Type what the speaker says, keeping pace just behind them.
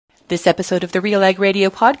This episode of the RealAg Radio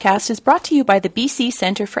podcast is brought to you by the BC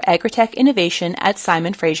Centre for Agritech Innovation at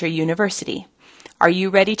Simon Fraser University. Are you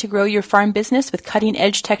ready to grow your farm business with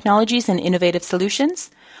cutting-edge technologies and innovative solutions?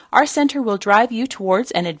 Our centre will drive you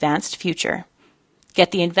towards an advanced future.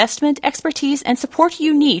 Get the investment, expertise, and support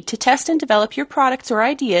you need to test and develop your products or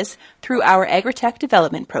ideas through our Agritech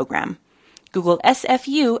Development Program. Google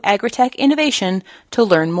SFU Agritech Innovation to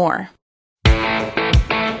learn more.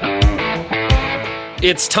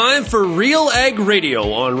 It's time for RealAg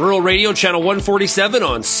Radio on Rural Radio Channel 147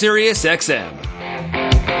 on Sirius XM.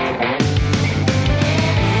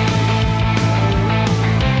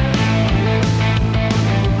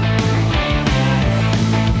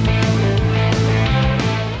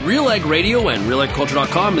 RealAg Radio and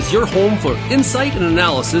RealAgCulture.com is your home for insight and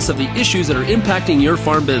analysis of the issues that are impacting your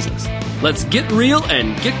farm business. Let's get real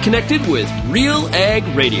and get connected with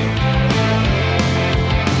RealAg Radio.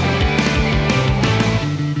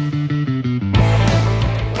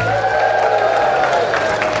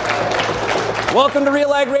 Welcome to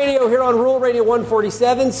RealAg Radio here on Rural Radio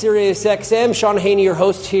 147, Sirius XM. Sean Haney, your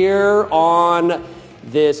host here on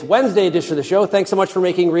this Wednesday edition of the show. Thanks so much for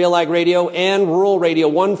making RealAg Radio and Rural Radio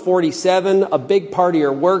 147 a big part of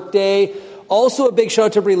your workday. Also a big shout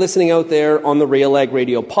out to everybody listening out there on the RealAg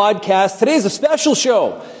Radio podcast. Today's a special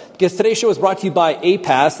show because today's show is brought to you by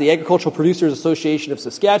APAS, the Agricultural Producers Association of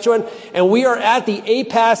Saskatchewan, and we are at the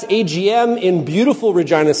APAS AGM in beautiful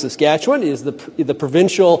Regina, Saskatchewan. It is the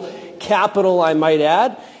provincial capital, I might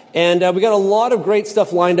add. And we got a lot of great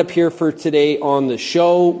stuff lined up here for today on the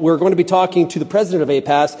show. We're going to be talking to the president of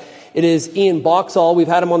APAS. It is Ian Boxall. We've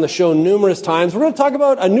had him on the show numerous times. We're going to talk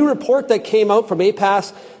about a new report that came out from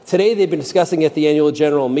APAS today. They've been discussing at the annual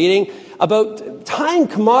general meeting about tying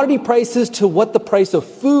commodity prices to what the price of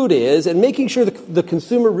food is and making sure the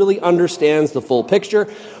consumer really understands the full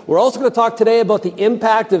picture. We're also going to talk today about the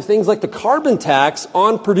impact of things like the carbon tax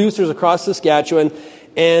on producers across Saskatchewan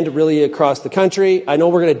and really across the country. I know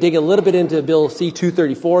we're going to dig a little bit into Bill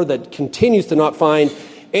C-234 that continues to not find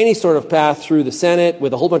any sort of path through the Senate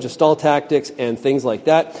with a whole bunch of stall tactics and things like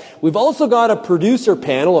that. We've also got a producer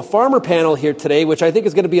panel, a farmer panel here today, which I think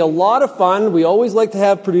is going to be a lot of fun. We always like to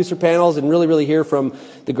have producer panels and really hear from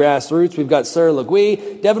the grassroots. We've got Sarah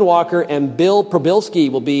Legui, Devin Walker, and Bill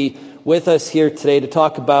Probilski will be with us here today to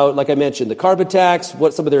talk about, like I mentioned, the carbon tax,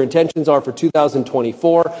 what some of their intentions are for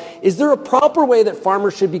 2024. Is there a proper way that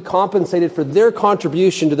farmers should be compensated for their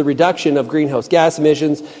contribution to the reduction of greenhouse gas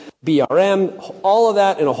emissions, BRM, all of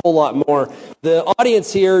that and a whole lot more? The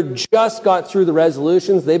audience here just got through the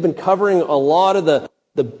resolutions. They've been covering a lot of the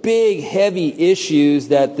big, heavy issues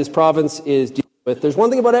that this province is dealing with. There's one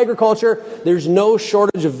thing about agriculture, there's no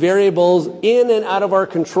shortage of variables in and out of our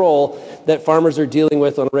control that farmers are dealing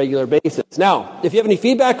with on a regular basis. Now, if you have any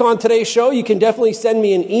feedback on today's show, you can definitely send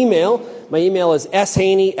me an email. My email is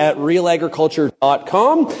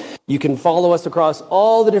shaney@realagriculture.com. You can follow us across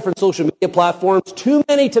all the different social media platforms, too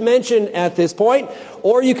many to mention at this point,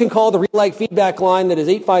 or you can call the RealAg feedback line that is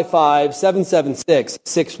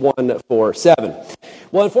 855-776-6147.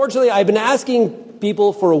 Well, unfortunately, I've been asking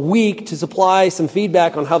people for a week to supply some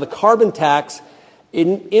feedback on how the carbon tax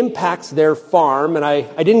impacts their farm, and I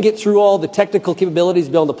didn't get through all the technical capabilities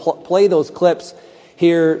to be able to play those clips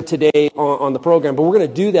here today on the program, but we're going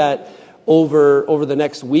to do that over the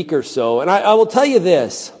next week or so. And I will tell you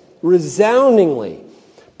this, resoundingly,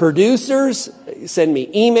 producers send me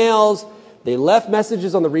emails, they left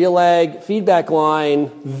messages on the RealAg feedback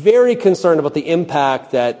line, very concerned about the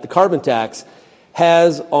impact that the carbon tax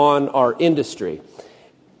has on our industry.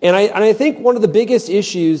 And I think one of the biggest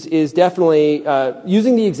issues is definitely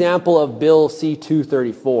using the example of Bill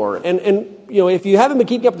C-234. And you know, if you haven't been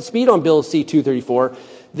keeping up to speed on Bill C-234,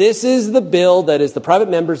 this is the bill that is the private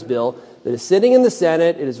member's bill that is sitting in the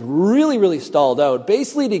Senate. It is really stalled out,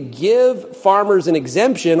 basically to give farmers an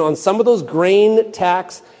exemption on some of those grain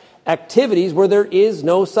tax activities where there is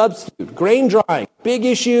no substitute. Grain drying, big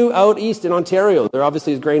issue out east in Ontario. There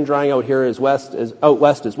obviously is grain drying out here out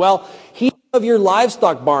west as well. Heat of your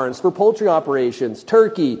livestock barns for poultry operations,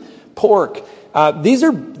 turkey, pork. These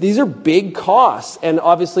are big costs, and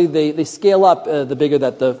obviously they scale up the bigger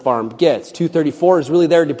that the farm gets. 234 is really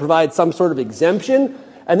there to provide some sort of exemption,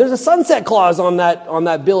 and there's a sunset clause on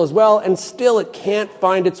that bill as well, and still it can't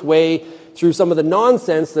find its way through some of the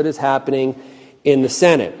nonsense that is happening in the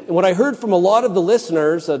Senate. And what I heard from a lot of the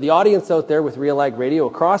listeners, the audience out there with RealAg Radio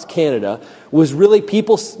across Canada, was really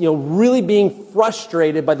people, really being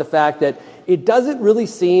frustrated by the fact that it doesn't really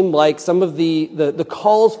seem like some of the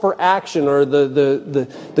calls for action or the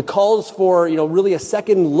calls for, really a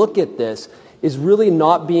second look at this is really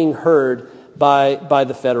not being heard by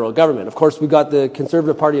the federal government. Of course, we've got the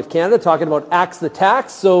Conservative Party of Canada talking about axe the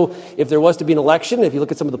tax. So if there was to be an election, if you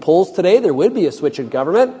look at some of the polls today, there would be a switch in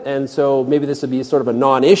government. And so maybe this would be sort of a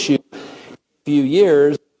non-issue in a few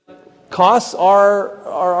years. Costs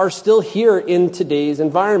are still here in today's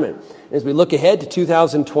environment. As we look ahead to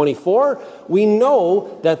 2024, we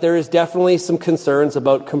know that there is definitely some concerns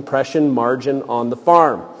about compression margin on the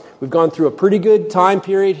farm. We've gone through a pretty good time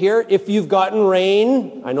period here. If you've gotten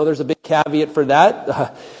rain, I know there's a big caveat for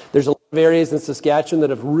that. There's a lot of areas in Saskatchewan that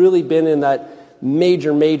have really been in that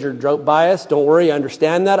major drought bias. Don't worry, I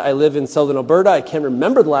understand that. I live in southern Alberta. I can't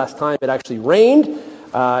remember the last time it actually rained.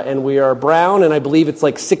 And we are brown, and I believe it's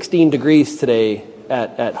like 16 degrees today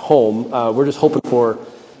at home. We're just hoping for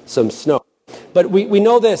some snow. But we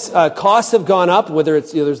know this. Costs have gone up, whether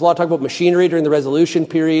it's, there's a lot of talk about machinery during the resolution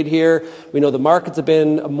period here. We know the markets have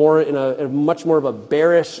been more in a much more of a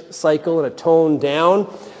bearish cycle and a tone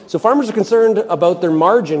down. So farmers are concerned about their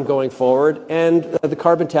margin going forward, and the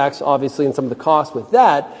carbon tax, obviously, and some of the costs with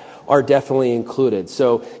that are definitely included.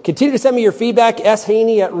 So continue to send me your feedback,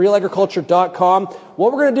 shaney@realagriculture.com.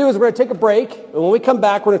 What we're going to do is we're going to take a break, and when we come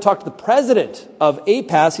back, we're going to talk to the president of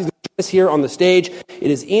APAS. He's here on the stage. It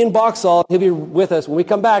is Ian Boxall. He'll be with us when we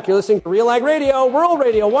come back. You're listening to RealAg Radio, World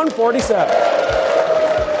Radio 147.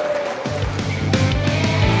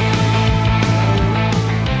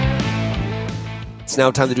 It's now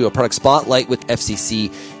time to do a product spotlight with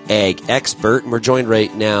FCC Ag Expert, and we're joined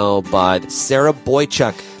right now by Sarah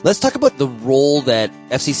Boychuk. Let's talk about the role that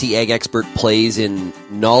FCC Ag Expert plays in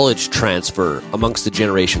knowledge transfer amongst the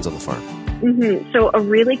generations on the farm. So a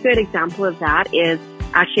really good example of that is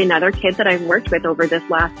actually another kid that I've worked with over this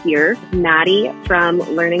last year, Maddie from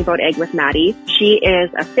Learning About Ag with Maddie. She is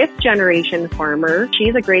a 5th generation farmer.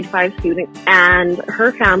 She's a grade 5 student, and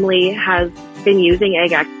her family has been using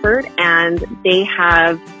Ag Expert, and they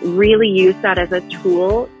have really used that as a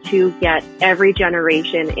tool to get every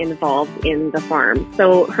generation involved in the farm.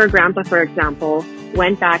 So her grandpa, for example,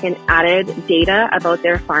 went back and added data about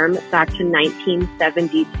their farm back to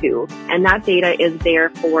 1972. And that data is there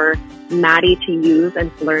for Maddie to use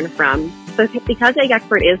and to learn from. So because Ag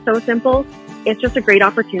Expert is so simple, it's just a great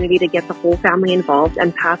opportunity to get the whole family involved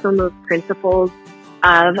and pass on those principles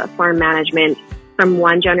of farm management from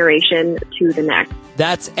one generation to the next.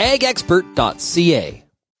 That's agexpert.ca.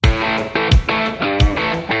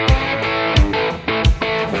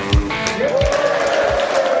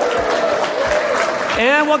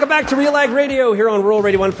 And welcome back to RealAg Radio here on Rural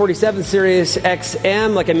Radio 147, Sirius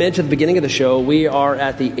XM. Like I mentioned at the beginning of the show, we are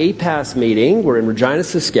at the APAS meeting. We're in Regina,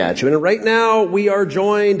 Saskatchewan. And right now, we are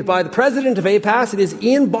joined by the president of APAS. It is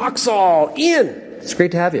Ian Boxall. Ian, it's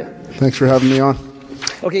great to have you. Thanks for having me on.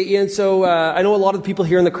 Okay, Ian, so I know a lot of the people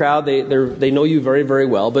here in the crowd, they know you very, very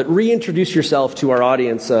well, but reintroduce yourself to our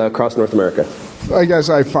audience across North America. I guess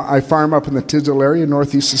I farm up in the Tisdale area,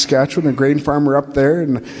 northeast Saskatchewan, a grain farmer up there,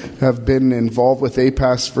 and have been involved with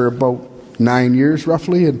APAS for about 9 years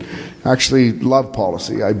roughly, and actually love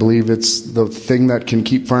policy. I believe it's the thing that can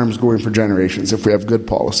keep farms going for generations if we have good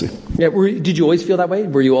policy. Yeah, did you always feel that way?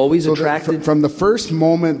 Were you always attracted? From the first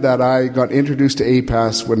moment that I got introduced to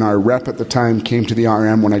APAS, when our rep at the time came to the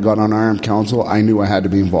RM, when I got on RM Council, I knew I had to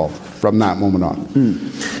be involved from that moment on.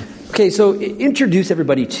 Okay, so introduce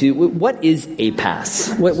everybody to, what is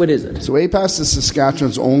APAS? What is it? So APAS is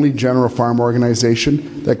Saskatchewan's only general farm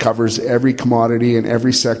organization that covers every commodity and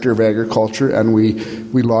every sector of agriculture, and we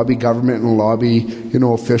lobby government and lobby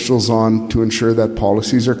officials on to ensure that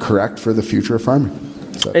policies are correct for the future of farming.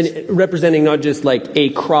 And representing not just like a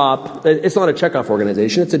crop, it's not a checkoff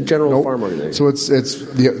organization, it's a general farm organization. So it's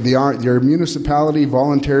your municipality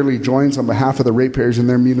voluntarily joins on behalf of the ratepayers in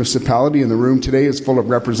their municipality, and the room today is full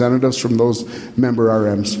of representatives from those member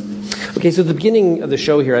RMs. Okay, so at the beginning of the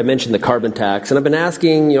show here, I mentioned the carbon tax, and I've been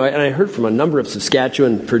asking, and I heard from a number of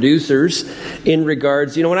Saskatchewan producers in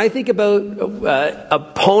regards, when I think about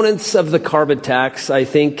opponents of the carbon tax, I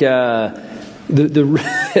think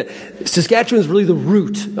Saskatchewan's really the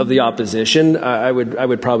root of the opposition. I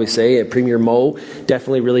would probably say Premier Moe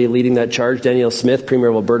definitely really leading that charge. Danielle Smith, Premier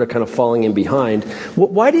of Alberta, kind of falling in behind.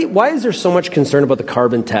 Why is there so much concern about the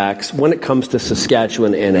carbon tax when it comes to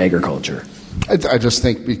Saskatchewan and agriculture? I just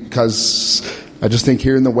think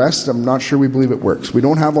here in the West, I'm not sure we believe it works. We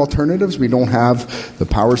don't have alternatives. We don't have the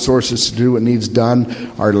power sources to do what needs done,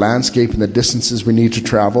 our landscape and the distances we need to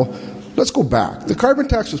travel. Let's go back. The carbon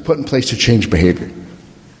tax was put in place to change behavior.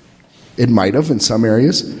 It might have in some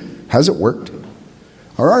areas. Has it worked?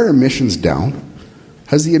 Are our emissions down?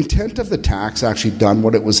 Has the intent of the tax actually done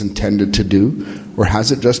what it was intended to do? Or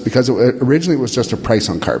has it just, because originally it was just a price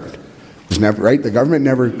on carbon. It was never, right? The government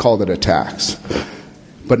never called it a tax.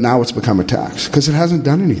 But now it's become a tax because it hasn't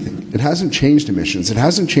done anything. It hasn't changed emissions. It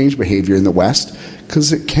hasn't changed behavior in the West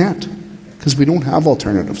because it can't, because we don't have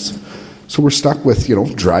alternatives. So we're stuck with,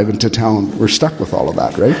 driving to town. We're stuck with all of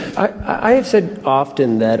that, right? I have said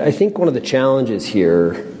often that I think one of the challenges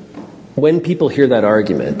here, when people hear that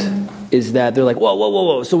argument, is that they're like,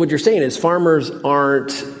 whoa. So what you're saying is farmers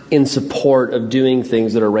aren't in support of doing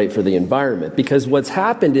things that are right for the environment. Because what's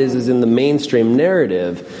happened is in the mainstream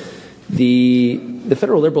narrative, the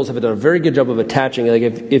federal Liberals have done a very good job of attaching, like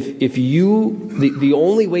if the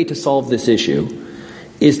only way to solve this issue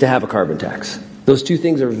is to have a carbon tax. Those two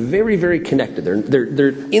things are very, very connected. They're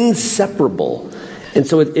inseparable. And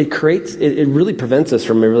so it really prevents us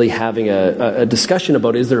from really having a discussion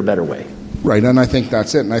about, is there a better way? Right, and I think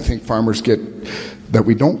that's it. And I think farmers get that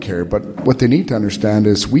we don't care, but what they need to understand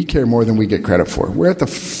is we care more than we get credit for. We're at the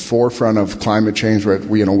forefront of climate change.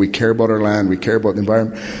 We care about our land, we care about the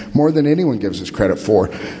environment more than anyone gives us credit for.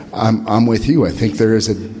 I'm with you. I think there is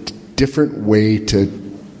a different way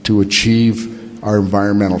to achieve our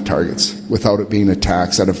environmental targets without it being a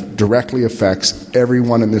tax that directly affects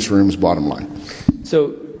everyone in this room's bottom line.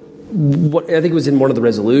 So what I think was in one of the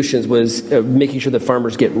resolutions was making sure that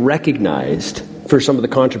farmers get recognized for some of the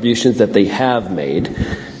contributions that they have made.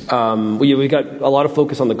 We got a lot of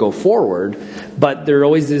focus on the go forward, but there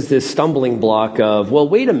always is this stumbling block of, well,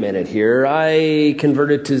 wait a minute here, I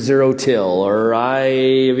converted to zero till, or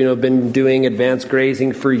I been doing advanced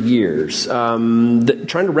grazing for years. Trying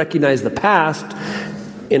to recognize the past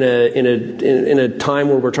in a time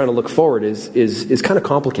where we're trying to look forward is kind of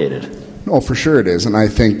complicated. Oh, for sure it is. And I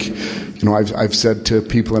think, I've said to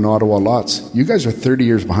people in Ottawa lots, you guys are 30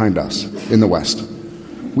 years behind us in the West.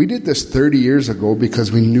 We did this 30 years ago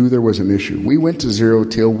because we knew there was an issue. We went to zero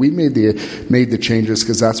till. We made the changes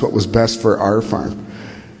because that's what was best for our farm.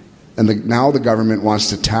 And now the government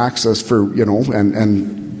wants to tax us for,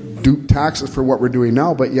 and do taxes for what we're doing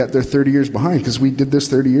now, but yet they're 30 years behind because we did this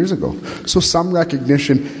 30 years ago. So some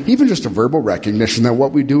recognition, even just a verbal recognition that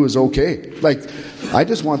what we do is okay. I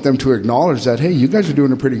just want them to acknowledge that, hey, you guys are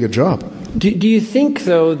doing a pretty good job. Do you think,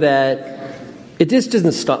 though, that it just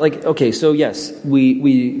doesn't stop? So yes,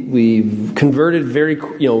 we converted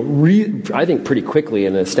I think pretty quickly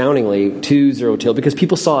and astoundingly to zero till because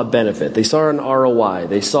people saw a benefit. They saw an ROI.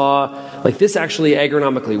 They saw this actually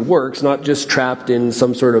agronomically works, not just trapped in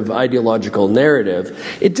some sort of ideological narrative.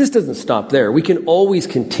 It just doesn't stop there. We can always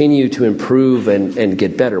continue to improve and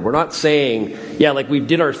get better. We're not saying, we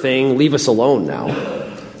did our thing, leave us alone now.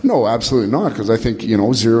 No, absolutely not, because I think,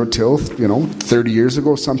 zero till, 30 years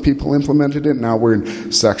ago, some people implemented it. Now we're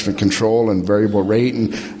in section control and variable rate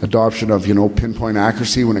and adoption of, pinpoint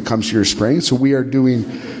accuracy when it comes to your spraying. So we are doing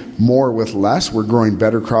more with less. We're growing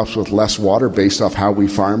better crops with less water based off how we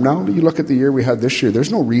farm now. You look at the year we had this year,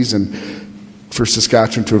 there's no reason for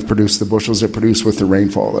Saskatchewan to have produced the bushels it produced with the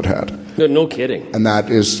rainfall it had. No kidding. And I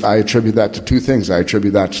attribute that to two things. I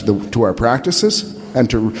attribute that to our practices and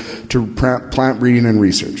to plant breeding and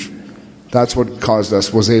research. That's what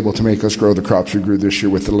was able to make us grow the crops we grew this year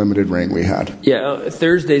with the limited rain we had. Yeah,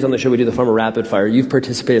 Thursdays on the show we do the Farmer Rapid Fire. You've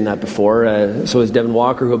participated in that before. So has Devin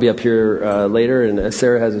Walker, who'll be up here later, and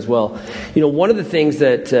Sarah has as well. One of the things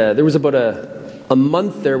that there was about a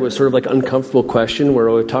month there was sort of uncomfortable question where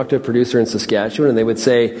I would talk to a producer in Saskatchewan and they would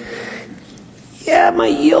say, yeah, my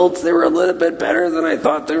yields, they were a little bit better than I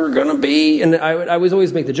thought they were going to be. And I was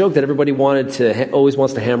always make the joke that everybody always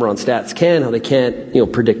wants to hammer on Stats Can, how they can't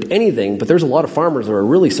predict anything. But there's a lot of farmers who are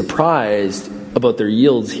really surprised about their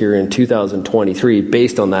yields here in 2023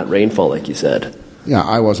 based on that rainfall, like you said. Yeah,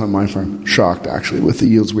 I was on my farm. Shocked, actually, with the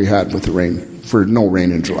yields we had with the rain, for no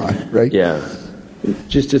rain in July, right? Yeah.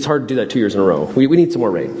 It's hard to do that 2 years in a row. We need some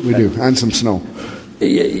more rain. We do, and some snow.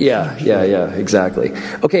 Yeah, exactly.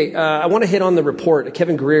 Okay, I want to hit on the report.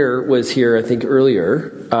 Kevin Greer was here, I think,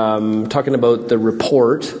 earlier, talking about the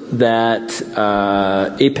report that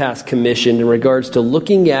APAS commissioned in regards to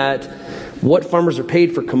looking at what farmers are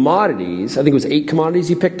paid for commodities. I think it was 8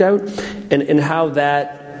 commodities you picked out, and how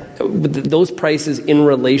those prices in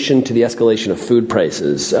relation to the escalation of food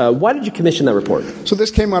prices. Why did you commission that report? So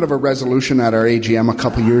this came out of a resolution at our AGM a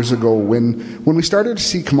couple years ago when we started to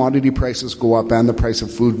see commodity prices go up and the price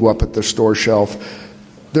of food go up at the store shelf.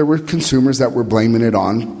 There were consumers that were blaming it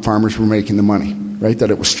on farmers were making the money, right?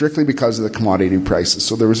 That it was strictly because of the commodity prices.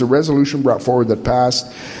 So there was a resolution brought forward that passed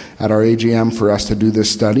at our AGM for us to do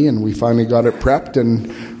this study, and we finally got it prepped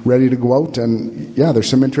and ready to go out. And yeah, there's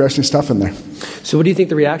some interesting stuff in there. So what do you think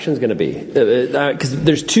the reaction is going to be? Because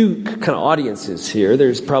there's two kind of audiences here.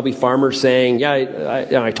 There's probably farmers saying, yeah,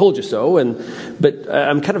 I told you so. But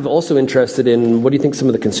I'm kind of also interested in what do you think some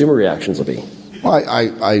of the consumer reactions will be? Well,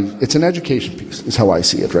 it's an education piece, is how I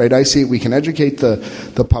see it, right? I see it, we can educate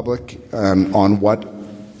the public on what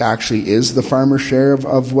actually is the farmer's share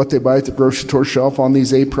of what they buy at the grocery store shelf on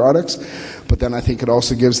these 8 products. But then I think it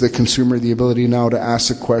also gives the consumer the ability now to ask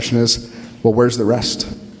the question is, well, where's the rest?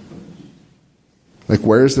 Like,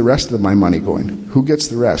 where is the rest of my money going? Who gets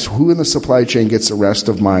the rest? Who in the supply chain gets the rest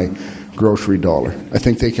of my grocery dollar? I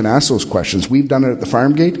think they can ask those questions. We've done it at the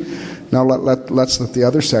farm gate. Now let's let the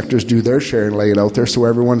other sectors do their share and lay it out there so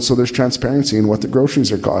there's transparency in what the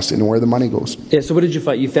groceries are costing and where the money goes. Yeah, so what did you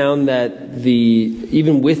find? You found that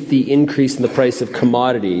even with the increase in the price of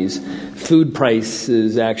commodities, food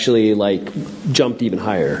prices actually jumped even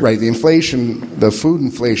higher. Right, the food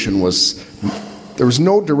inflation there was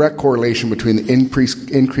no direct correlation between the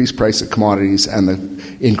increased price of commodities and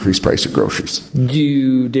the increased price of groceries.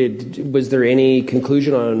 Was there any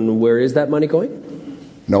conclusion on where is that money going?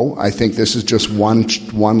 No, I think this is just one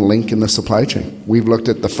link in the supply chain. We've looked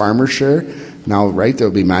at the farmer's share. Now, right,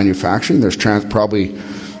 there'll be manufacturing. There's probably,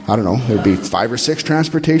 I don't know, there'll be 5 or 6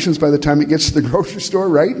 transportations by the time it gets to the grocery store,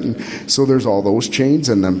 right? And so there's all those chains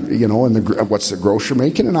and what's the grocer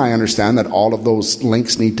making? And I understand that all of those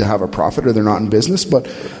links need to have a profit or they're not in business, but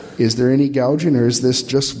is there any gouging or is this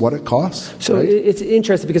just what it costs? So right? It's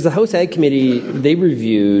interesting because the House Ag Committee, they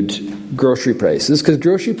reviewed grocery prices because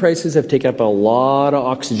grocery prices have taken up a lot of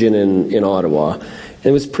oxygen in Ottawa. And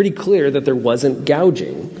it was pretty clear that there wasn't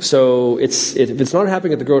gouging. So if it's not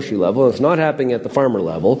happening at the grocery level, if it's not happening at the farmer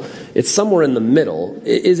level, it's somewhere in the middle.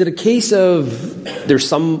 Is it a case of there's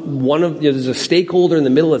there's a stakeholder in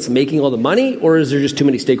the middle that's making all the money, or is there just too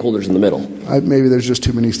many stakeholders in the middle? Maybe there's just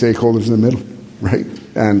too many stakeholders in the middle, right?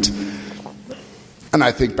 And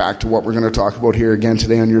I think back to what we're going to talk about here again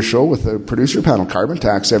today on your show with the producer panel, carbon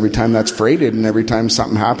tax. Every time that's freighted and every time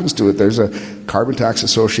something happens to it, there's a carbon tax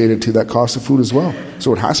associated to that cost of food as well.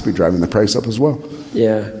 So it has to be driving the price up as well.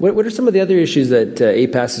 Yeah. What are some of the other issues that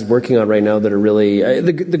APAS is working on right now that are really...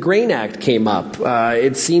 the Grain Act came up.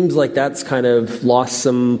 It seems like that's kind of lost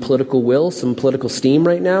some political will, some political steam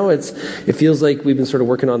right now. It feels like we've been sort of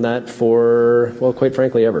working on that for, well, quite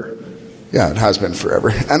frankly, ever. Yeah, it has been forever.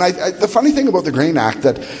 And the funny thing about the Grain Act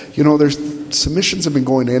that, there's submissions have been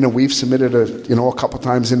going in and we've submitted a couple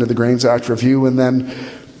times into the Grains Act review, and then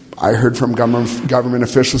I heard from government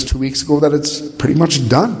officials 2 weeks ago that it's pretty much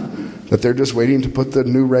done, that they're just waiting to put the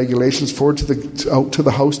new regulations forward out to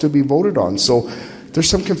the House to be voted on. So there's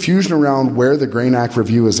some confusion around where the Grain Act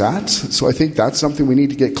review is at. So I think that's something we need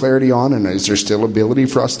to get clarity on. And is there still ability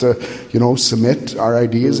for us to, submit our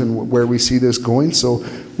ideas and where we see this going? So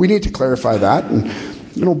we need to clarify that. And,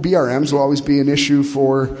 BRMs will always be an issue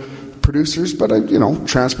for producers, but,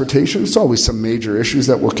 transportation, it's always some major issues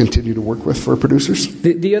that we'll continue to work with for producers.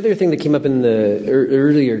 The other thing that came up in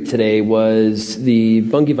earlier today was the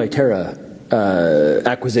Bunge Viterra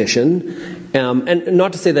acquisition. And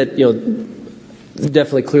not to say that,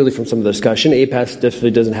 definitely clearly from some of the discussion, APAS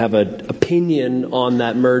definitely doesn't have an opinion on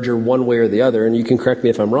that merger one way or the other, and you can correct me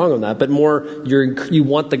if I'm wrong on that, but more you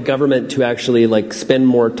want the government to actually spend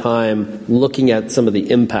more time looking at some of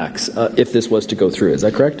the impacts if this was to go through. Is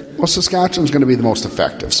that correct? Well, Saskatchewan's going to be the most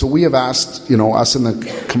effective. So we have asked, us in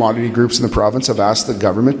the commodity groups in the province have asked the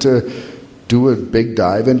government to do a big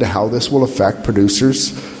dive into how this will affect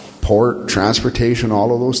producers, port, transportation,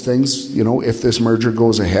 all of those things, if this merger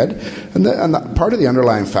goes ahead. And part of the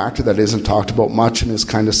underlying factor that isn't talked about much and is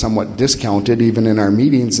kind of somewhat discounted even in our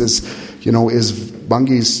meetings is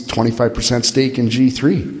Bunge's 25% stake in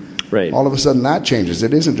G3. Right. All of a sudden that changes.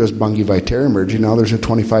 It isn't just Bunge Viterra merging. Now there's a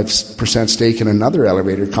 25% stake in another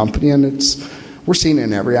elevator company, and we're seeing it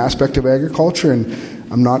in every aspect of agriculture, and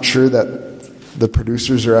I'm not sure that the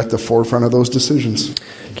producers are at the forefront of those decisions.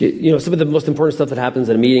 Some of the most important stuff that happens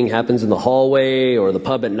at a meeting happens in the hallway or the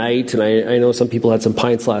pub at night, and I know some people had some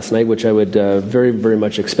pints last night, which I would very, very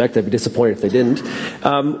much expect. I'd be disappointed if they didn't.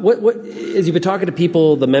 As you've been talking to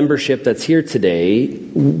people, the membership that's here today,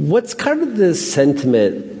 what's kind of the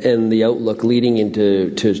sentiment and the outlook leading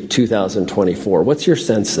into 2024? What's your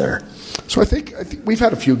sense there? So I think we've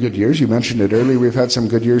had a few good years. You mentioned it earlier. We've had some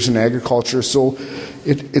good years in agriculture, so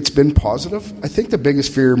it's been positive. I think the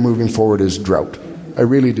biggest fear moving forward is drought. I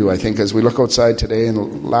really do. I think as we look outside today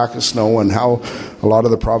and lack of snow and how a lot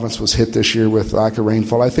of the province was hit this year with lack of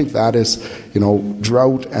rainfall, I think that is,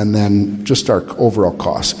 drought, and then just our overall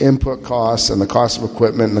costs, input costs and the cost of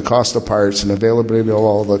equipment and the cost of parts and availability of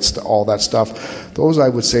all that stuff. Those, I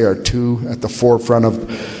would say, are two at the forefront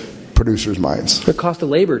of producers' minds. The cost of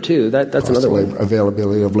labor, too. That's another one.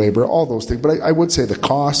 Availability of labor, all those things. But I would say the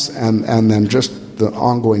costs and then just the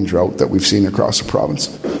ongoing drought that we've seen across the province.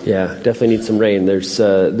 Yeah, definitely need some rain. There's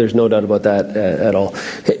no doubt about that at all.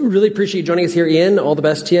 Hey, really appreciate you joining us here, Ian. All the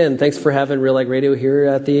best to you, and thanks for having RealAg Radio here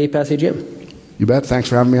at the APAS AGM. You bet. Thanks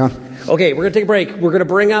for having me on. Okay, we're going to take a break. We're going to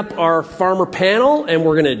bring up our farmer panel, and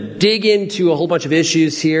we're going to dig into a whole bunch of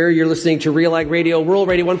issues here. You're listening to RealAg Radio, Rural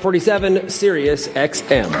Radio 147, Sirius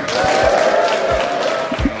XM.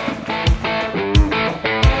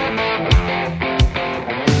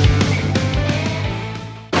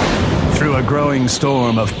 Through a growing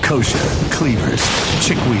storm of kochia, cleavers,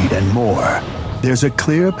 chickweed, and more, there's a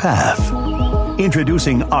clear path.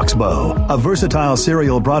 Introducing Oxbow, a versatile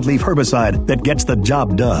cereal broadleaf herbicide that gets the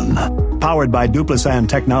job done. Powered by Duplisan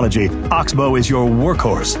technology, Oxbow is your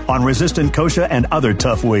workhorse on resistant kochia and other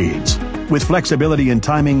tough weeds. With flexibility in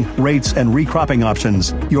timing, rates, and recropping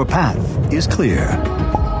options, your path is clear.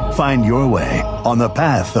 Find your way on the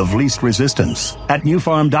path of least resistance at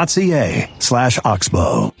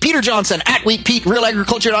newfarm.ca/Oxbow. Peter Johnson at WheatPete,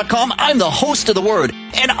 RealAgriculture.com. I'm the host of The Word,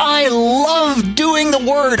 and I love doing The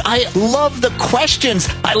Word. I love the questions.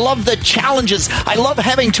 I love the challenges. I love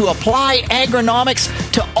having to apply agronomics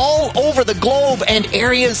to all over the globe and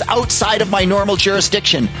areas outside of my normal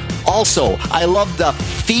jurisdiction. Also, I love the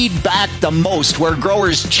feedback the most, where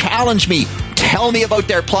growers challenge me, tell me about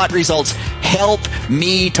their plot results, help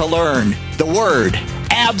me to learn. The Word,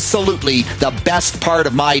 absolutely the best part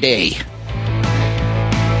of my day.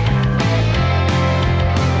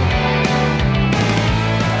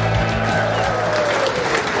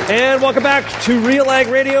 And welcome back to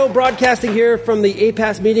RealAg Radio, broadcasting here from the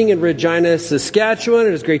APAS meeting in Regina, Saskatchewan.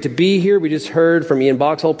 It is great to be here. We just heard from Ian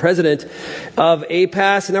Boxall, president of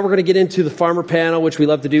APAS, and now we're going to get into the farmer panel, which we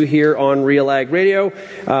love to do here on RealAg Radio.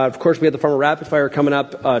 Of course, we have the Farmer Rapid Fire coming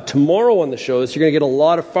up tomorrow on the show, so you're going to get a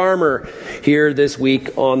lot of farmer here this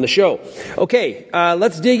week on the show. Okay,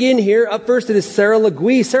 let's dig in here. Up first, it is Sarah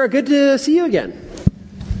Legui. Sarah, good to see you again.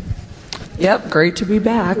 Yep, great to be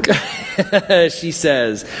back. She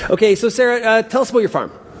says. Okay, so Sarah, tell us about your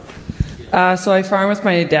farm. So I farm with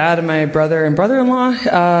my dad and my brother and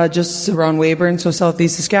brother-in-law just around Weyburn, so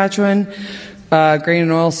southeast Saskatchewan. Grain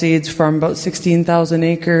and oil seeds, farm about 16,000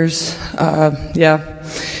 acres.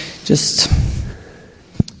 Just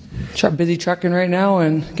busy trucking right now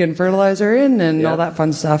and getting fertilizer in and all that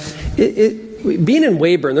fun stuff. Being in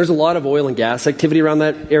Weyburn, there's a lot of oil and gas activity around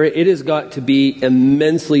that area. It has got to be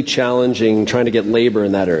immensely challenging trying to get labor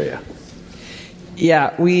in that area.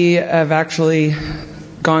 Yeah, we have actually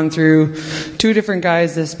gone through 2 different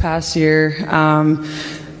guys this past year.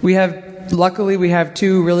 Luckily, we have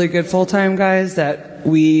 2 really good full-time guys that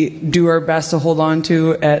we do our best to hold on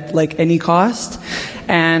to at like any cost.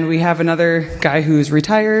 And we have another guy who's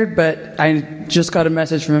retired, but I just got a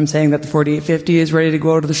message from him saying that the 4850 is ready to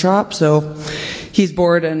go to the shop. So he's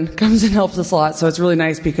bored and comes and helps us a lot. So it's really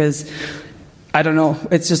nice because, I don't know,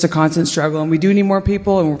 it's just a constant struggle. And we do need more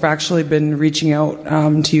people, and we've actually been reaching out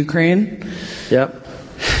to Ukraine. Yep.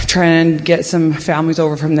 Trying to get some families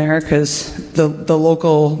over from there because the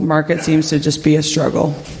local market seems to just be a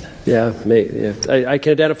struggle. Yeah, I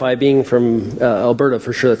can identify being from Alberta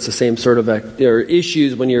for sure. That's the same sort of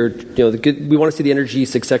issues when you're, we want to see the energy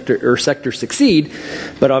sector succeed,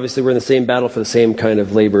 but obviously we're in the same battle for the same kind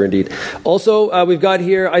of labor indeed. Also, we've got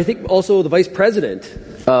here, I think, also the vice president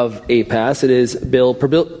of APAS. It is Bill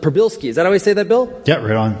Probilski. Is that how I say that, Bill? Yeah,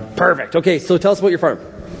 right on. Perfect. Okay, so tell us about your farm.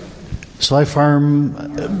 So I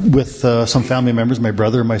farm with some family members, my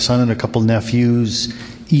brother, my son, and a couple nephews,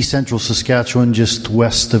 east central Saskatchewan, just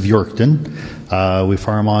west of Yorkton. We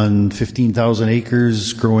farm on 15,000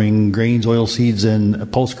 acres, growing grains, oilseeds,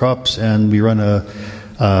 and pulse crops, and we run a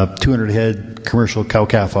 200-head commercial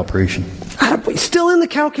cow-calf operation. Still in the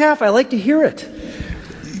cow-calf? I like to hear it.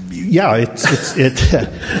 Yeah,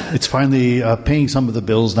 it's finally paying some of the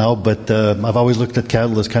bills now, but I've always looked at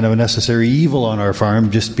cattle as kind of a necessary evil on our farm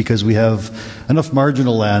just because we have enough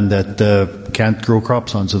marginal land that can't grow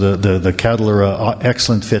crops on, so the cattle are an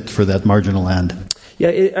excellent fit for that marginal land.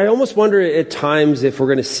 Yeah, I almost wonder at times if we're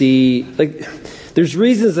going to see, there's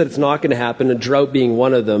reasons that it's not going to happen, a drought being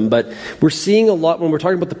one of them, but we're seeing a lot, when we're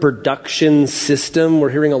talking about the production system, we're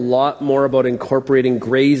hearing a lot more about incorporating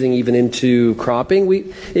grazing even into cropping.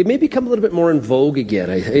 It may become a little bit more in vogue again,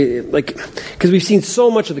 because we've seen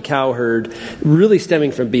so much of the cow herd really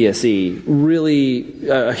stemming from BSE, really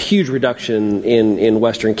a huge reduction in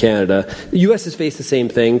Western Canada. The U.S. has faced the same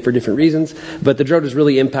thing for different reasons, but the drought has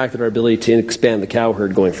really impacted our ability to expand the cow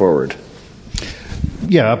herd going forward.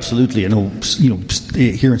 Yeah, absolutely. I know,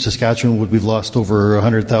 here in Saskatchewan, we've lost over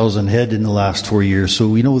 100,000 head in the last 4 years. So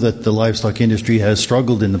we know that the livestock industry has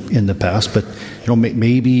struggled in the past, but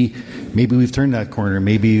maybe we've turned that corner.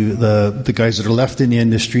 Maybe the guys that are left in the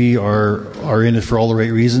industry are in it for all the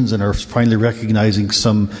right reasons and are finally recognizing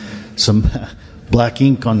some black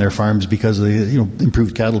ink on their farms because of the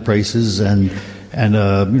improved cattle prices and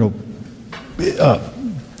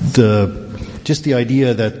the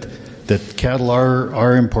idea that cattle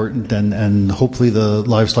are important, and hopefully the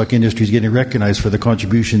livestock industry is getting recognized for the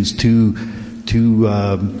contributions to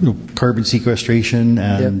carbon sequestration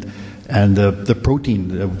and the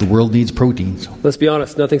protein. The world needs protein. So. Let's be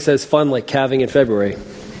honest, nothing says fun like calving in February.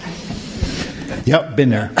 Yep, been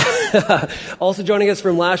there. Also joining us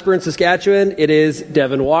from Lashburn, Saskatchewan, it is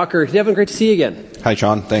Devin Walker. Devin, great to see you again. Hi,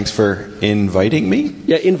 Sean. Thanks for inviting me.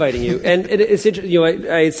 Yeah, inviting you. And it's interesting.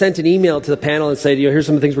 I sent an email to the panel and said, here's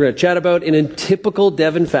some of the things we're going to chat about. And in typical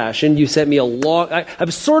Devin fashion, you sent me a long.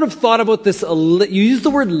 I've sort of thought about this. You used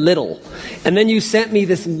the word little, and then you sent me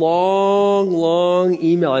this long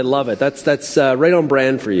email. I love it. That's right on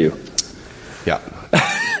brand for you. Yeah.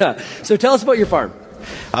 So tell us about your farm.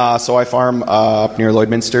 So I farm up near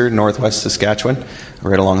Lloydminster, northwest Saskatchewan,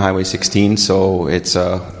 right along Highway 16. So it's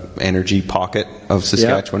a energy pocket of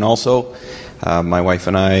Saskatchewan also. My wife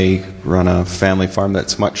and I run a family farm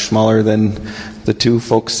that's much smaller than the two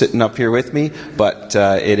folks sitting up here with me, but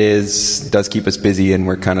it does keep us busy, and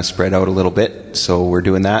we're kind of spread out a little bit. So we're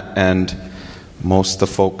doing that, and most of the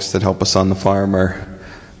folks that help us on the farm are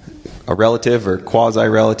a relative or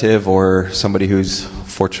quasi-relative or somebody who's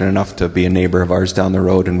fortunate enough to be a neighbor of ours down the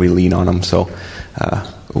road, and we lean on them. So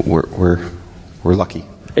we're lucky.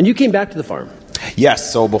 And you came back to the farm?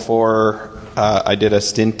 Yes. So before I did a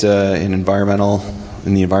stint in the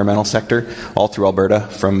environmental sector all through Alberta,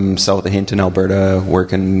 from south of Hinton, Alberta,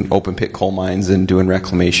 working open pit coal mines and doing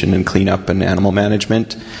reclamation and cleanup and animal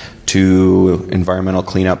management, to environmental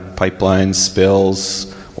cleanup, pipelines,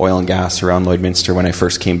 spills, oil and gas around Lloydminster when I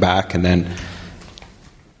first came back, and then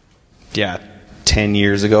 10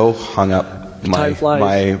 years ago hung up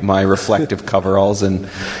my reflective coveralls and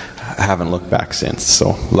haven't looked back since.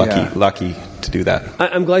 So lucky to do that.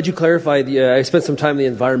 I'm glad you clarified. I spent some time in the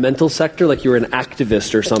environmental sector, like you were an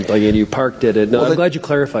activist or something, and you parked it. No, I'm glad you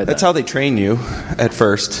clarified that. That's how they train you at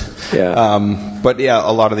first. Yeah. But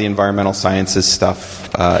a lot of the environmental sciences stuff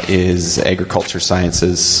is agriculture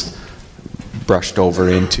sciences brushed over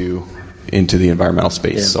into the environmental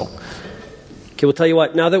space. Yeah. So. Okay, we'll tell you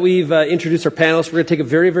what, now that we've introduced our panelists, we're going to take a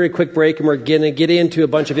very, very quick break, and we're going to get into a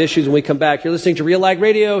bunch of issues when we come back. You're listening to RealAg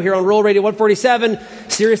Radio here on Rural Radio 147,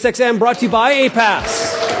 Sirius XM, brought to you by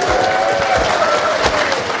APAS.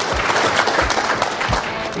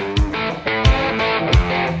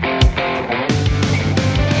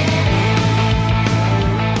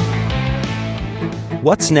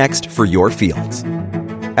 What's next for your fields?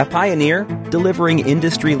 At Pioneer, delivering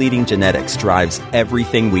industry-leading genetics drives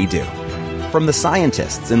everything we do. From the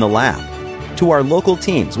scientists in the lab to our local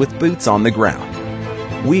teams with boots on the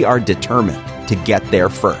ground, we are determined to get there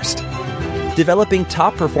first. Developing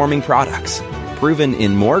top-performing products, proven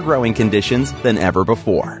in more growing conditions than ever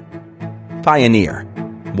before. Pioneer.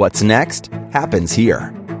 What's next happens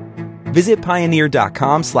here. Visit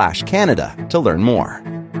pioneer.com/Canada to learn more.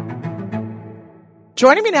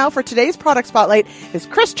 Joining me now for today's product spotlight is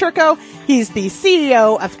Chris Turco. He's the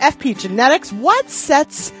CEO of FP Genetics. What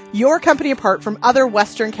sets your company apart from other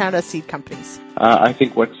Western Canada seed companies? I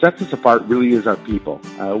think what sets us apart really is our people.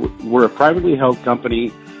 We're a privately held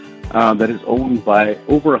company that is owned by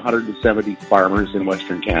over 170 farmers in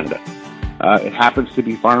Western Canada. It happens to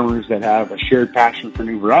be farmers that have a shared passion for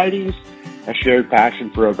new varieties, a shared passion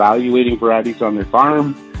for evaluating varieties on their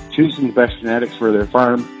farm, choosing the best genetics for their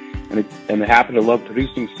farm, and they happen to love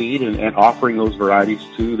producing seed and offering those varieties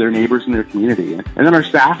to their neighbors in their community. And then our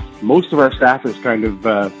staff, most of our staff is kind of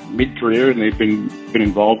mid-career, and they've been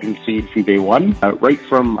involved in seed from day one, right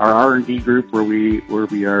from our R&D group where we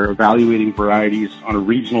are evaluating varieties on a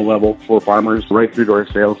regional level for farmers, right through to our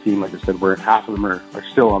sales team, like I said, where half of them are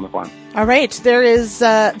still on the farm. All right, there's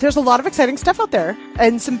a lot of exciting stuff out there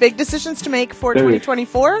and some big decisions to make for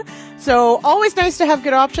 2024. So always nice to have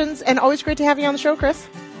good options, and always great to have you on the show, Chris.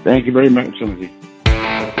 Thank you very much, Timothy.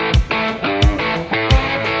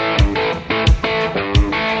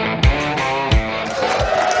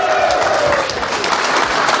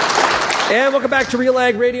 And welcome back to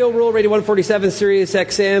RealAg Radio, Rural Radio 147, Sirius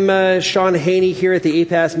XM. Sean Haney here at the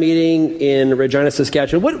APAS meeting in Regina,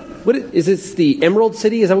 Saskatchewan. What is this? The Emerald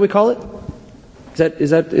City? Is that what we call it? Is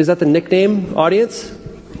that the nickname, audience?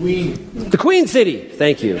 The Queen City.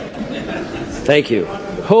 Thank you.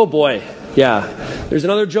 Oh boy. Yeah. There's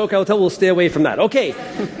another joke I'll tell. We'll stay away from that. Okay,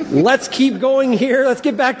 let's keep going here. Let's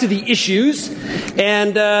get back to the issues.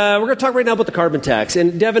 And we're going to talk right now about the carbon tax.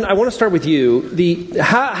 And Devin, I want to start with you.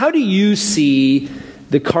 How do you see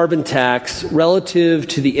the carbon tax relative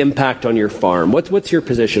to the impact on your farm? What's your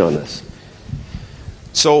position on this?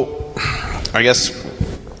 So, I guess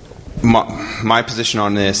my position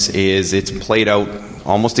on this is it's played out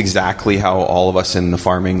almost exactly how all of us in the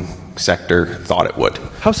farming sector thought it would.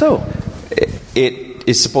 How so? It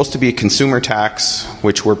is supposed to be a consumer tax,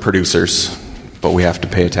 which we're producers, but we have to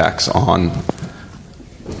pay a tax on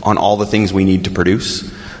all the things we need to produce.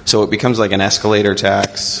 So it becomes like an escalator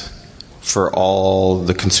tax for all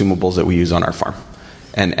the consumables that we use on our farm.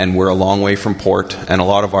 And we're a long way from port, and a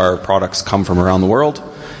lot of our products come from around the world,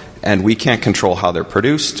 and we can't control how they're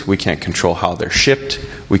produced, we can't control how they're shipped,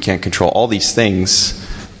 we can't control all these things,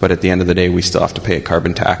 but at the end of the day, we still have to pay a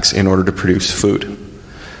carbon tax in order to produce food.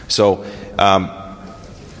 So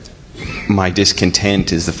my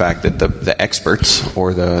discontent is the fact that the experts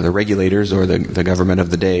or the regulators or the government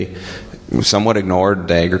of the day somewhat ignored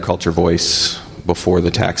the agriculture voice before the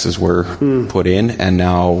taxes were put in, and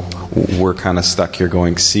now we're kind of stuck here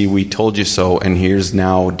going, see, we told you so, and here's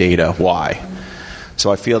now data why.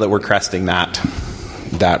 So I feel that we're cresting that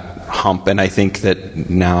hump, and I think that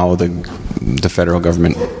now the federal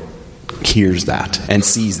government hears that and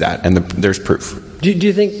sees that, and there's proof. Do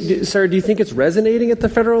you think, Sarah? Do you think it's resonating at the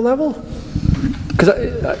federal level? Because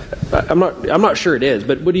I'm not sure it is,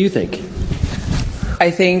 but what do you think?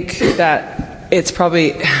 I think that it's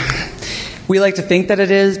probably. We like to think that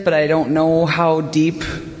it is, but I don't know how deep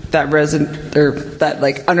that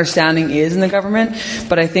understanding is in the government.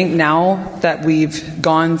 But I think now that we've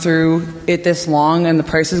gone through it this long and the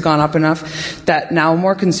price has gone up enough that now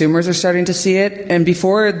more consumers are starting to see it. And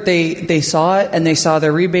before they saw it and they saw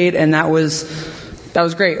their rebate, and that was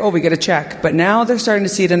great. Oh, we get a check. But now they're starting to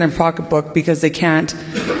see it in their pocketbook because they can't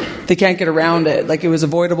get around it. Like, it was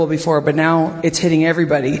avoidable before, but now it's hitting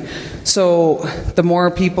everybody. So the more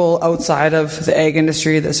people outside of the ag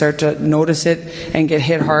industry that start to notice it and get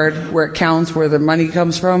hit hard where it counts, where the money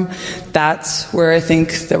comes from, that's where I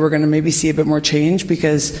think that we're going to maybe see a bit more change,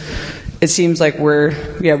 because it seems like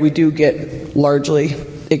we do get largely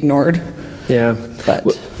ignored. Yeah. But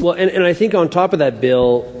well, and I think on top of that,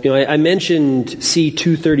 Bill, I mentioned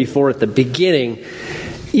C-234 at the beginning.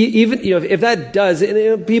 Even if that does, and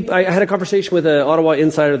I had a conversation with an Ottawa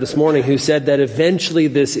insider this morning who said that eventually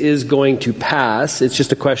this is going to pass. It's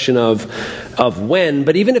just a question of when.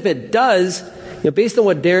 But even if it does, based on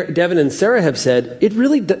what Devin and Sarah have said, it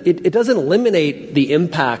really it doesn't eliminate the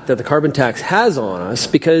impact that the carbon tax has on us.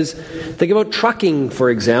 Because think about trucking, for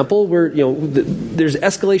example, where there's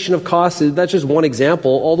escalation of costs. That's just one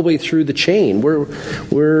example, all the way through the chain.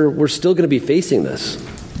 We're still going to be facing this.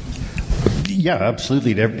 Yeah,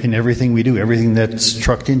 absolutely. In everything we do, everything that's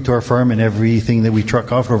trucked into our farm and everything that we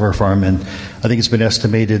truck off of our farm. And I think it's been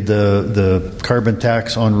estimated the carbon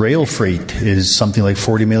tax on rail freight is something like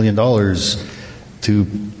 $40 million to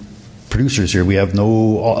producers here. We have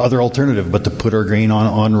no other alternative but to put our grain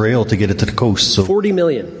on rail to get it to the coast. So $40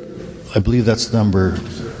 million. I believe that's the number.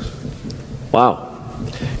 Wow.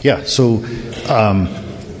 Yeah, so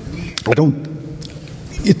I don't...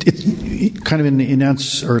 It kind of in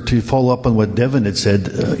answer, or to follow up on what Devin had said,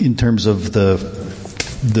 in terms of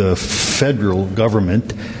the federal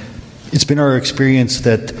government, it's been our experience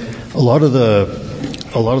that a lot of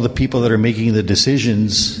the people that are making the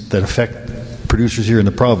decisions that affect producers here in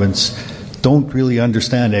the province don't really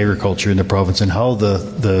understand agriculture in the province and how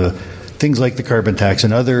the things like the carbon tax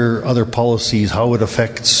and other policies, how it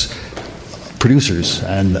affects producers,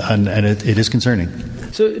 and it is concerning.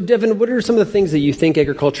 So, Devin, what are some of the things that you think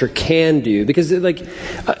agriculture can do? Because, we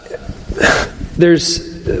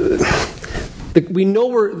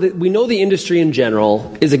know the industry in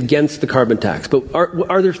general is against the carbon tax, but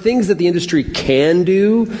are there things that the industry can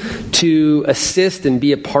do to assist and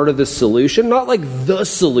be a part of the solution? Not like the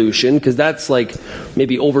solution, because that's like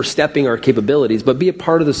maybe overstepping our capabilities, but be a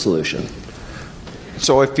part of the solution.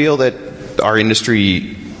 So I feel that our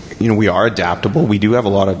industry, we are adaptable. We do have a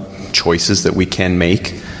lot of choices that we can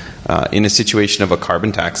make in a situation of a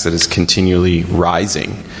carbon tax that is continually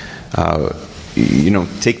rising.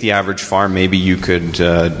 Take the average farm. Maybe you could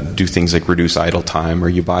do things like reduce idle time, or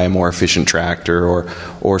you buy a more efficient tractor,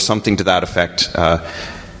 or something to that effect.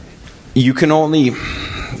 You can only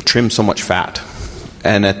trim so much fat,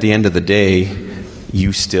 and at the end of the day,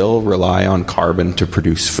 you still rely on carbon to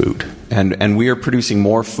produce food. And we are producing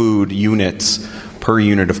more food units per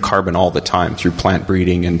unit of carbon all the time through plant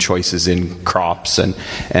breeding and choices in crops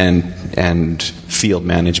and field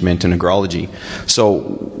management and agrology. So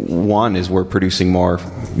one is we're producing more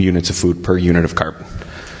units of food per unit of carbon.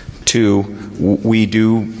 Two,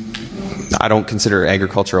 I don't consider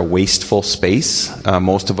agriculture a wasteful space.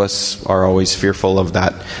 Most of us are always fearful of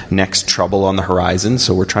that next trouble on the horizon,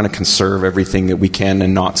 so we're trying to conserve everything that we can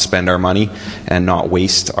and not spend our money and not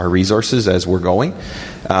waste our resources as we're going.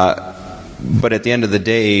 But at the end of the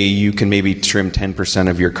day, you can maybe trim 10%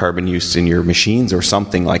 of your carbon use in your machines or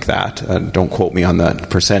something like that. Don't quote me on that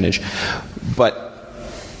percentage. But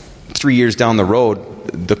 3 years down the road,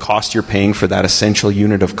 the cost you're paying for that essential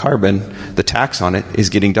unit of carbon, the tax on it is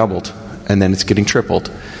getting doubled, and then it's getting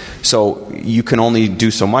tripled. So you can only do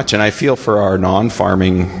so much, and I feel for our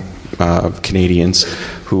non-farming Canadians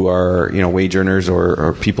who are wage earners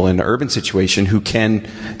or people in an urban situation who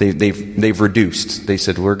they've reduced. They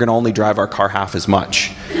said we're going to only drive our car half as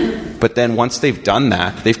much. But then once they've done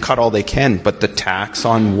that, they've cut all they can, but the tax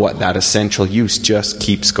on that essential use just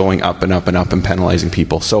keeps going up and up and up and penalizing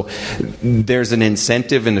people. So there's an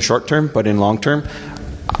incentive in the short term, but in long term,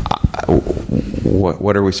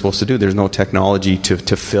 what are we supposed to do? There's no technology to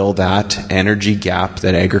fill that energy gap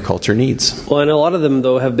that agriculture needs. Well, and a lot of them,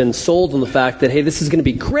 though, have been sold on the fact that, hey, this is going to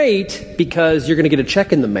be great because you're going to get a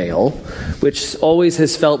check in the mail, which always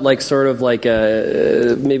has felt like sort of like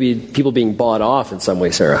maybe people being bought off in some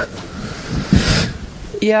way, Sarah.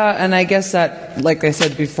 Yeah, and I guess that, like I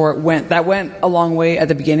said before, that went a long way at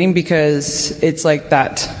the beginning because it's like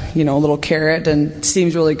that, little carrot and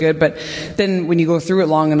seems really good. But then when you go through it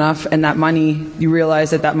long enough and that money, you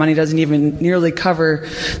realize that money doesn't even nearly cover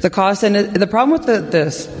the cost. And the problem with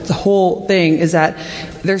the whole thing is that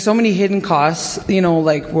there's so many hidden costs,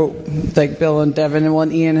 like Bill and Devin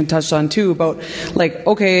and Ian had touched on too, about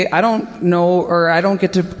okay, I don't know, or I don't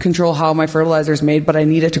get to control how my fertilizer is made, but I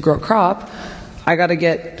need it to grow a crop. I got to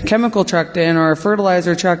get chemical trucked in or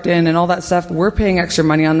fertilizer trucked in and all that stuff. We're paying extra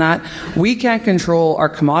money on that. We can't control our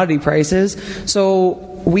commodity prices. So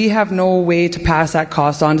we have no way to pass that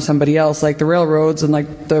cost on to somebody else, like the railroads and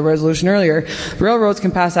like the resolution earlier. The railroads can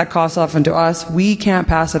pass that cost off onto us. We can't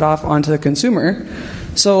pass it off onto the consumer.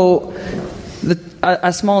 So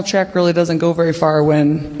a small check really doesn't go very far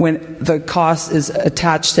when the cost is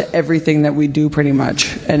attached to everything that we do pretty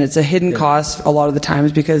much. And it's a hidden cost a lot of the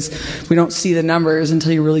times because we don't see the numbers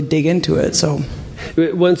until you really dig into it. So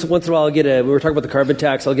once in a while we were talking about the carbon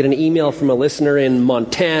tax, I'll get an email from a listener in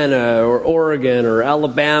Montana or Oregon or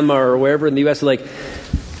Alabama or wherever in the U.S. like,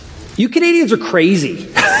 you Canadians are crazy.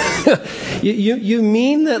 you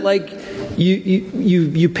mean that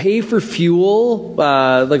you pay for fuel,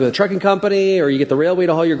 like with a trucking company, or you get the railway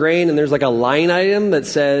to haul your grain, and there's like a line item that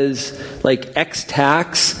says like X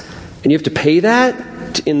tax, and you have to pay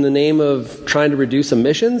that in the name of trying to reduce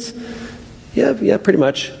emissions? Yeah, pretty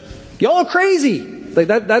much. Y'all are crazy. Like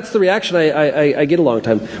that's the reaction I get a lot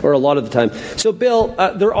of the time. So, Bill,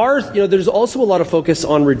 there's also a lot of focus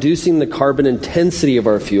on reducing the carbon intensity of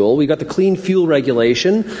our fuel. We got the Clean Fuel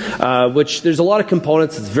Regulation, which there's a lot of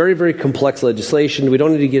components. It's very, very complex legislation. We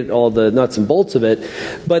don't need to get all the nuts and bolts of it,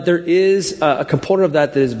 but there is a component of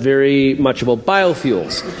that is very much about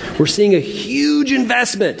biofuels. We're seeing a huge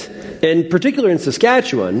investment, in particular in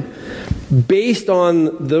Saskatchewan, based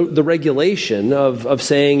on the regulation of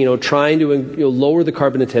saying, trying to lower the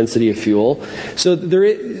carbon intensity of fuel. So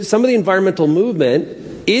some of the environmental movement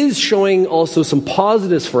is showing also some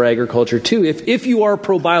positives for agriculture too, if you are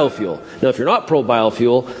pro-biofuel. Now, if you're not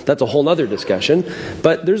pro-biofuel, that's a whole other discussion.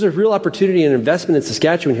 But there's a real opportunity and investment in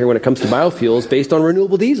Saskatchewan here when it comes to biofuels based on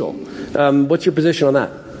renewable diesel. What's your position on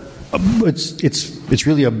that? It's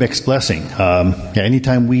really a mixed blessing.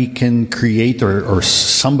 Anytime we can create or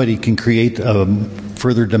somebody can create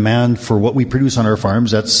further demand for what we produce on our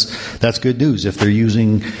farms, that's good news. If they're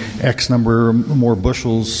using X number more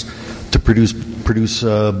bushels to produce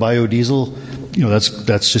biodiesel,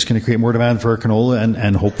 that's just going to create more demand for our canola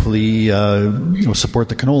and hopefully support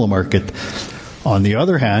the canola market. On the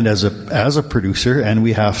other hand, as a producer, and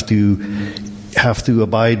we have to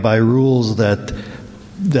abide by rules that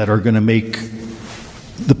are going to make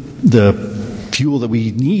the fuel that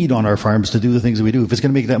we need on our farms to do the things that we do. If it's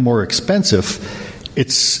going to make that more expensive,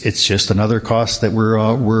 it's just another cost that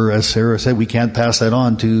we're as Sarah said, we can't pass that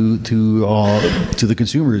on to the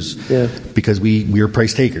consumers because we are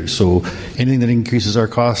price takers. So anything that increases our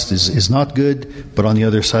cost is not good. But on the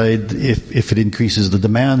other side, if it increases the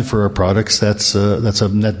demand for our products, that's a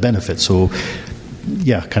net benefit. So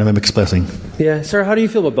kind of a mixed blessing. Yeah, Sarah, how do you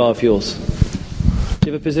feel about biofuels? Do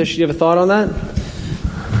you have a position? Do you have a thought on that?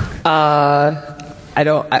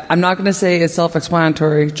 I'm not going to say it's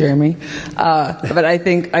self-explanatory, Jeremy, but I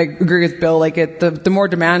think I agree with Bill. Like, the more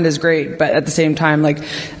demand is great, but at the same time, like,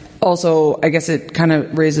 also, I guess it kind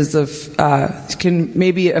of raises can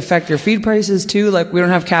maybe affect your feed prices too. Like, we don't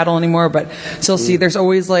have cattle anymore, but still see there's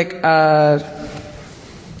always like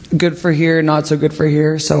good for here, not so good for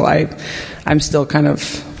here. So I'm still kind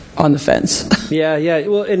of on the fence. Yeah.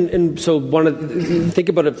 Well, and so think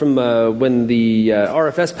about it from when the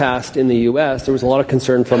RFS passed in the U.S. There was a lot of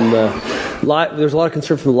concern from the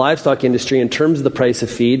livestock industry in terms of the price of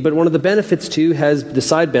feed. But one of the benefits too the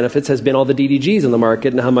side benefits has been all the DDGs in the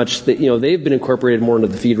market and how much they've been incorporated more into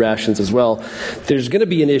the feed rations as well. There's going to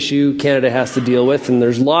be an issue Canada has to deal with, and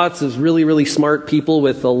there's lots of really, really smart people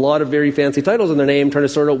with a lot of very fancy titles in their name trying to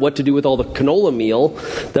sort out what to do with all the canola meal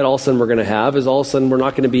that all of a sudden we're going to have. Is all of a sudden we're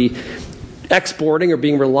not going to be exporting or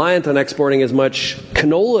being reliant on exporting as much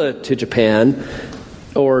canola to Japan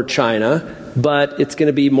or China, but it's going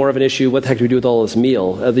to be more of an issue. What the heck do we do with all this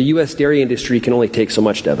meal? The U.S. dairy industry can only take so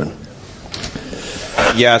much, Devin.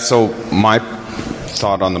 Yeah, so my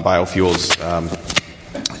thought on the biofuels,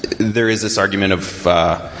 there is this argument of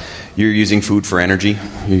you're using food for energy,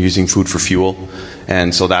 you're using food for fuel,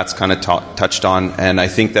 and so that's kind of touched on. And I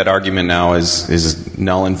think that argument now is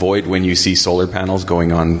null and void when you see solar panels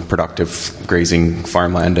going on productive grazing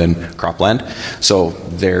farmland and cropland. So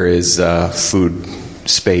there is food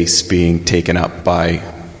space being taken up by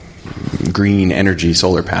green energy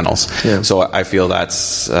solar panels. Yeah. So I feel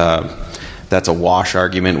that's a wash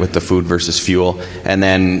argument with the food versus fuel. And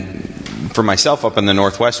then for myself up in the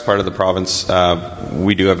northwest part of the province,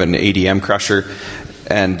 we do have an ADM crusher,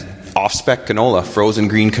 and off-spec canola, frozen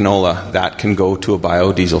green canola, that can go to a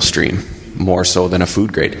biodiesel stream more so than a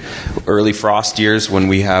food grade. Early frost years when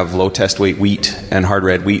we have low test weight wheat and hard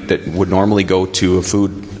red wheat that would normally go to a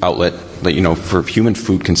food outlet, for human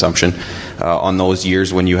food consumption, on those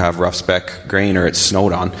years when you have rough spec grain or it's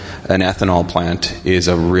snowed on, an ethanol plant is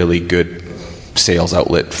a really good sales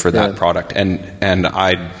outlet for that product. And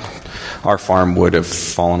our farm would have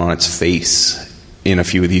fallen on its face in a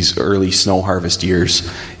few of these early snow harvest years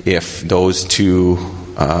if those two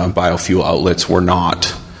biofuel outlets were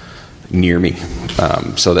not near me.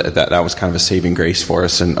 So that was kind of a saving grace for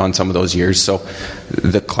us on some of those years. So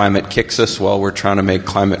the climate kicks us while we're trying to make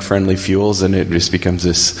climate-friendly fuels, and it just becomes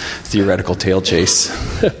this theoretical tail chase.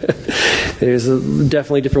 There's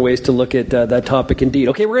definitely different ways to look at that topic indeed.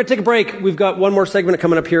 Okay, we're going to take a break. We've got one more segment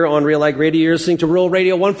coming up here on RealAg Radio. You're listening to Rural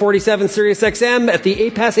Radio 147 Sirius XM at the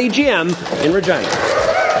APAS AGM in Regina.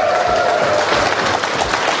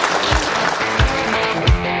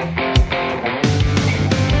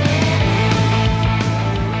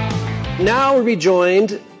 Now we'll be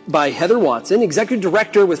joined by Heather Watson, Executive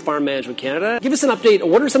Director with Farm Management Canada. Give us an update.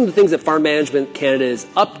 What are some of the things that Farm Management Canada is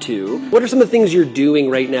up to? What are some of the things you're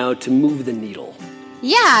doing right now to move the needle?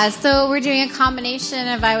 Yeah, so we're doing a combination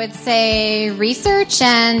of, I would say, research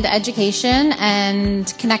and education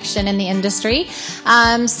and connection in the industry.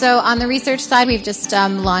 So on the research side, we've just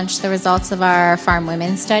launched the results of our Farm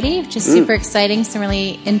Women study, which is super exciting, some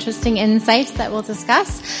really interesting insights that we'll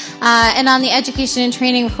discuss. And on the education and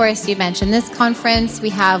training, of course, you mentioned this conference. We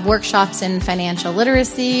have workshops in financial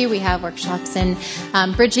literacy. We have workshops in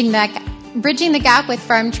bridging the gap with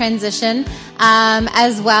farm transition,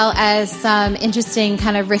 as well as some interesting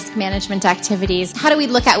kind of risk management activities. How do we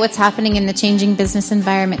look at what's happening in the changing business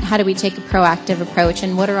environment? How do we take a proactive approach?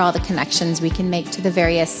 And what are all the connections we can make to the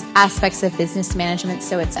various aspects of business management?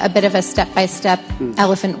 So it's a bit of a step-by-step,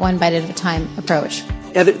 elephant one bite at a time approach.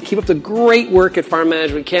 Heather, keep up the great work at Farm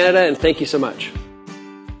Management Canada, and thank you so much.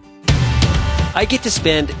 I get to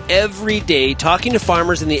spend every day talking to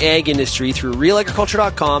farmers in the ag industry through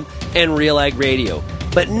RealAgriculture.com and RealAg Radio.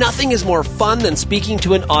 But nothing is more fun than speaking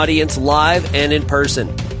to an audience live and in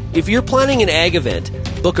person. If you're planning an ag event,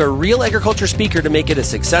 book a Real Agriculture speaker to make it a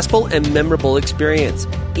successful and memorable experience.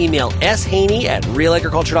 Email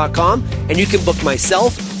shaney@realagriculture.com and you can book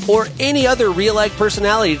myself or any other Real Ag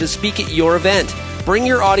personality to speak at your event. Bring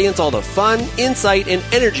your audience all the fun, insight, and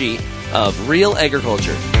energy of Real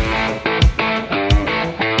Agriculture.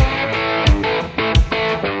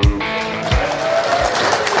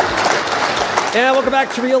 And welcome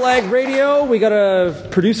back to RealAg Radio. We got a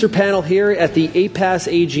producer panel here at the APAS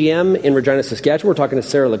AGM in Regina, Saskatchewan. We're talking to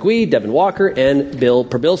Sarah Legui, Devin Walker, and Bill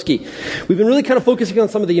Probilski. We've been really kind of focusing on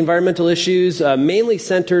some of the environmental issues, mainly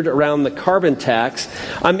centered around the carbon tax.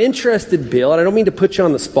 I'm interested, Bill, and I don't mean to put you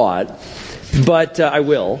on the spot, but I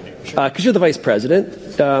will, because you're the vice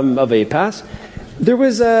president of APAS. There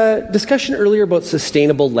was a discussion earlier about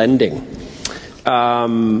sustainable lending.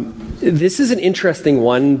 This is an interesting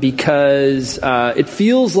one because it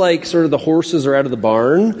feels like sort of the horses are out of the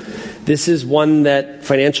barn. This is one that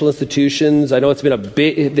financial institutions, I know it's been a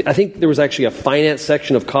big, I think there was actually a finance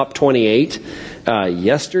section of COP28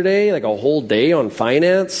 yesterday, like a whole day on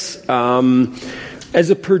finance. As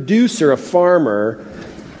a producer, a farmer,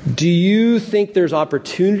 do you think there's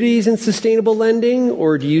opportunities in sustainable lending,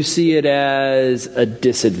 or do you see it as a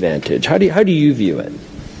disadvantage? How do you view it?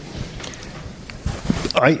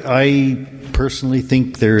 I personally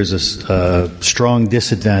think there is a strong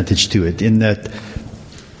disadvantage to it in that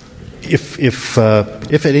if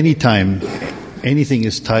at any time anything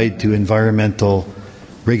is tied to environmental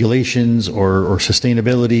regulations or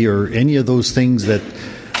sustainability or any of those things that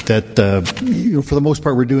for the most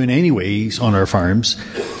part we're doing anyways on our farms,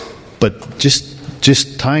 but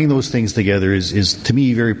just tying those things together is to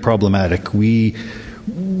me very problematic.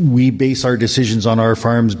 We base our decisions on our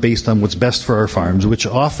farms based on what's best for our farms, which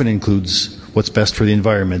often includes what's best for the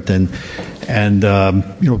environment, and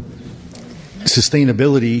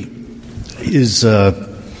sustainability is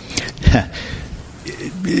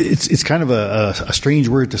it's kind of a strange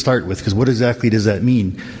word to start with, because what exactly does that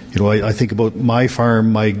mean? I think about my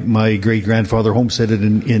farm. My great grandfather homesteaded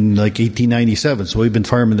in like 1897, so we've been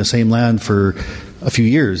farming the same land for a few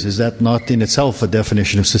years. Is that not in itself a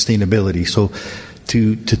definition of sustainability? So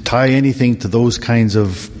to tie anything to those kinds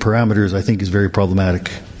of parameters, I think, is very problematic.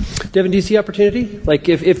 Devin, do you see opportunity? Like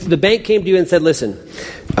if the bank came to you and said, listen,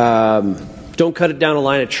 don't cut it down a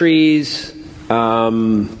line of trees,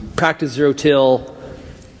 practice zero-till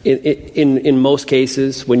in most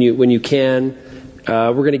cases when you can,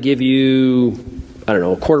 we're going to give you, I don't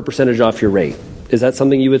know, a 0.25% off your rate. Is that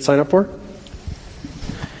something you would sign up for?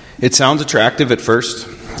 It sounds attractive at first,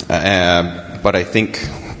 but I think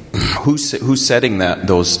who's setting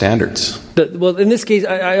those standards? Well, in this case,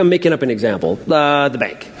 I'm making up an example. The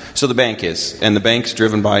bank. So the bank is, and the bank's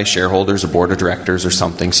driven by shareholders, a board of directors, or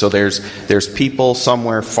something. So there's people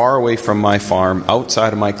somewhere far away from my farm,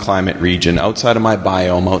 outside of my climate region, outside of my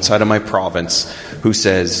biome, outside of my province, who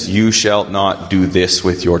says, you shall not do this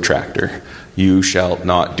with your tractor. You shall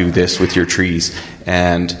not do this with your trees.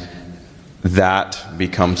 And that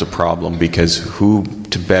becomes a problem, because who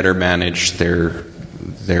to better manage their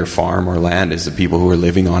farm or land is the people who are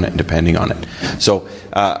living on it and depending on it. So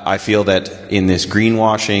I feel that in this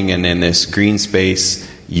greenwashing and in this green space,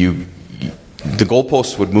 the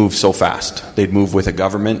goalposts would move so fast. They'd move with a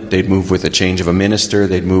government, they'd move with a change of a minister,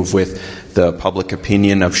 they'd move with the public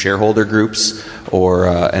opinion of shareholder groups or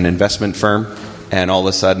an investment firm, and all of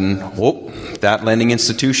a sudden, whoop, that lending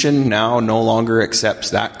institution now no longer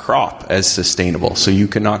accepts that crop as sustainable. So you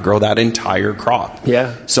cannot grow that entire crop.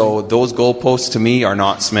 Yeah. So those goalposts to me are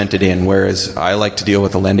not cemented in, whereas I like to deal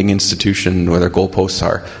with a lending institution where their goalposts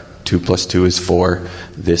are 2 + 2 is 4.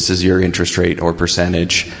 This is your interest rate or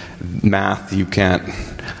percentage. Math, you can't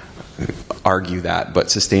argue that, but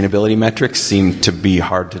sustainability metrics seem to be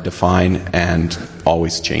hard to define and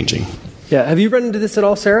always changing. Yeah. Have you run into this at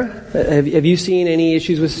all, Sarah? Have you seen any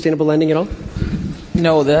issues with sustainable lending at all?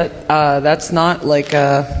 No, that's not like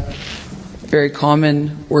a very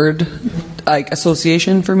common word, like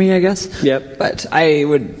association for me, I guess. Yep. But I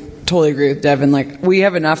would totally agree with Devin. Like, we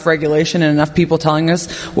have enough regulation and enough people telling us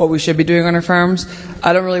what we should be doing on our farms.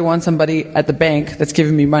 I don't really want somebody at the bank that's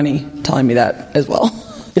giving me money telling me that as well.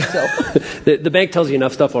 So. The bank tells you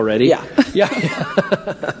enough stuff already. Yeah.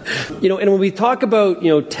 And when we talk about,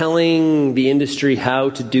 telling the industry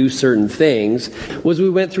how to do certain things, we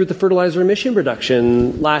went through the fertilizer emission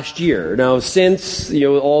reduction last year. Now, since,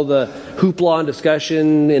 all the hoopla and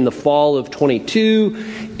discussion in the fall of 22,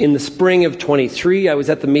 in the spring of 23, I was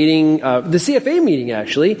at the meeting, the CFA meeting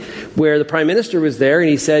actually, where the Prime Minister was there, and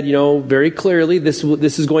he said, very clearly, this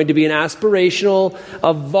is going to be an aspirational,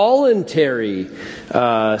 a voluntary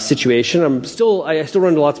situation. I still run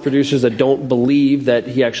into lots of producers that don't believe that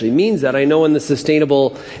he actually means that. I know in the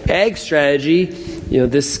sustainable ag strategy,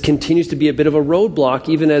 this continues to be a bit of a roadblock,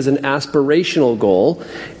 even as an aspirational goal.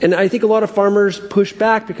 And I think a lot of farmers push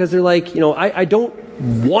back because they're like, I don't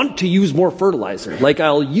want to use more fertilizer. Like,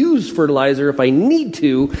 I'll use fertilizer if I need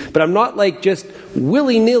to, but I'm not like just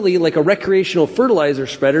willy-nilly like a recreational fertilizer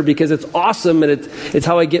spreader, because it's awesome and it's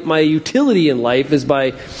how I get my utility in life, is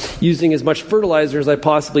by using as much fertilizer as I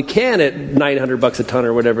possibly can at $900 a ton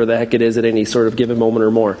or whatever the heck it is at any sort of given moment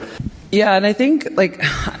or more. Yeah, and I think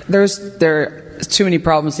there are too many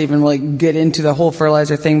problems to even get into the whole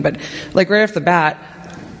fertilizer thing, but right off the bat,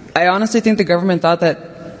 I honestly think the government thought that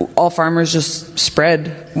all farmers just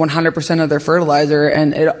spread 100% of their fertilizer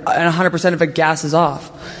and 100% of it gases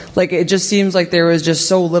off. Like, it just seems like there was just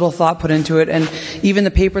so little thought put into it. And even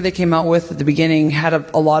the paper they came out with at the beginning had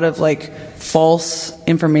a lot of like false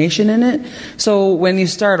information in it. So when you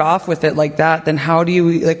start off with it like that, then how do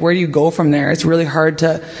you, like, where do you go from there? It's really hard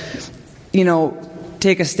to,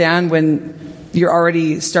 take a stand when you're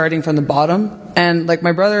already starting from the bottom. And like,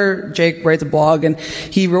 my brother Jake writes a blog, and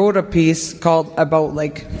he wrote a piece called about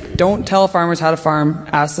like, don't tell farmers how to farm,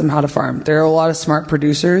 ask them how to farm. There are a lot of smart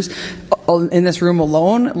producers in this room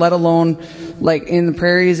alone, let alone like in the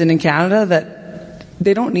prairies and in Canada, that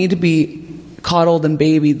they don't need to be coddled and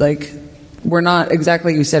babied. Like, we're not,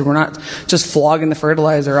 exactly like you said, we're not just flogging the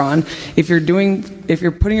fertilizer on. If you're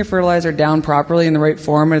putting your fertilizer down properly in the right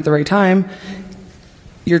form and at the right time,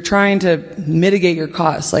 you're trying to mitigate your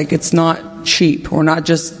costs. Like, it's not cheap. We're not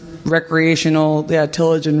just recreational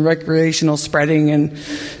tillage and recreational spreading and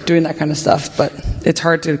doing that kind of stuff. But it's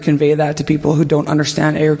hard to convey that to people who don't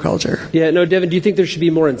understand agriculture. Yeah, no, Devin, do you think there should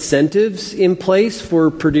be more incentives in place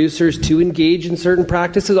for producers to engage in certain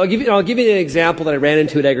practices? I'll give you an example that I ran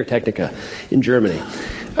into at Agritechnica in Germany.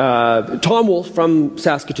 Tom Wolf from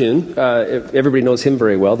Saskatoon, everybody knows him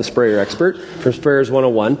very well, the sprayer expert from Sprayers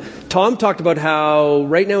 101. Tom talked about how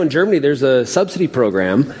right now in Germany there's a subsidy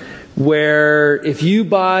program where if you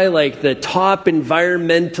buy like the top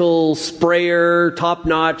environmental sprayer, top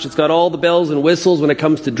notch, it's got all the bells and whistles when it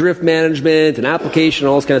comes to drift management and application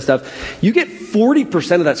and all this kind of stuff, you get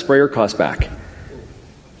 40% of that sprayer cost back.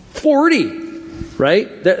 40%.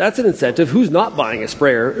 Right? That's an incentive. Who's not buying a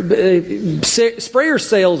sprayer? Sprayer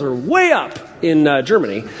sales are way up in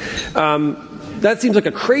Germany. That seems like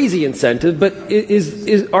a crazy incentive, but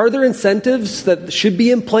are there incentives that should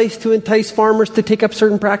be in place to entice farmers to take up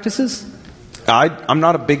certain practices? I'm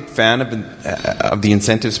not a big fan of the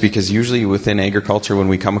incentives, because usually within agriculture, when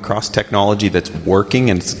we come across technology that's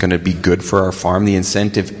working and it's going to be good for our farm, the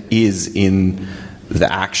incentive is in the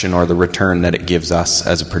action or the return that it gives us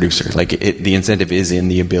as a producer. Like, the incentive is in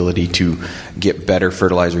the ability to get better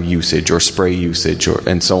fertilizer usage or spray usage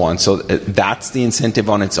and so on. So that's the incentive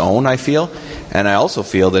on its own, I feel. And I also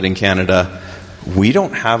feel that in Canada, we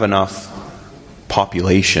don't have enough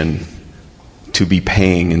population to be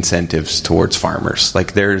paying incentives towards farmers.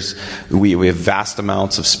 Like, we have vast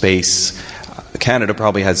amounts of space. Canada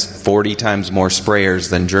probably has 40 times more sprayers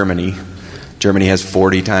than Germany. Germany has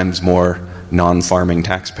 40 times more non-farming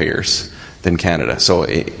taxpayers than Canada. So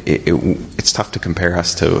it's tough to compare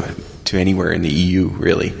us to anywhere in the EU,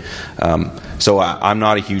 really. So I'm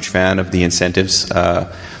not a huge fan of the incentives.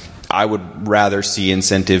 I would rather see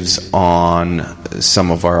incentives on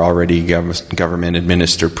some of our already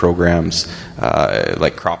government-administered programs,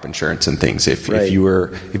 like crop insurance and things. If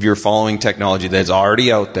you're following technology that's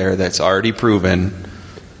already out there, that's already proven,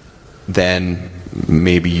 then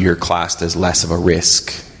maybe you're classed as less of a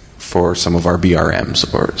risk for some of our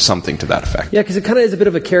BRMs or something to that effect. Yeah, because it kind of is a bit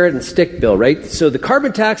of a carrot and stick bill, right? So the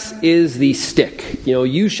carbon tax is the stick.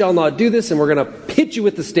 You shall not do this, and we're going to hit you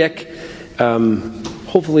with the stick.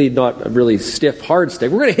 Hopefully not a really stiff, hard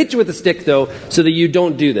stick. We're going to hit you with the stick, though, so that you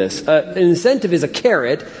don't do this. An incentive is a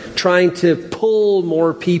carrot trying to pull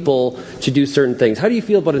more people to do certain things. How do you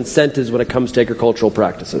feel about incentives when it comes to agricultural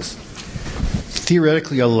practices?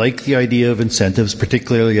 Theoretically, I like the idea of incentives,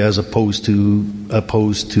 particularly as opposed to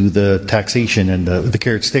the taxation and the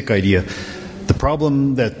carrot stick idea. The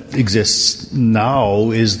problem that exists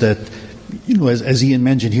now is that, as Ian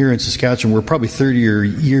mentioned, here in Saskatchewan, we're probably 30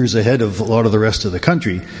 years ahead of a lot of the rest of the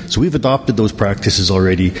country. So we've adopted those practices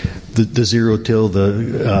already. The zero-till,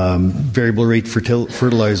 the variable rate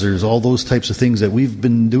fertilizers, all those types of things that we've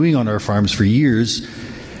been doing on our farms for years.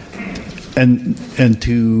 And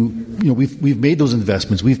we've made those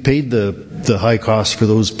investments. We've paid the high costs for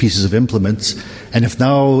those pieces of implements. And if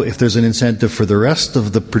there's an incentive for the rest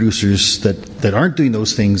of the producers that aren't doing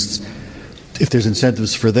those things, if there's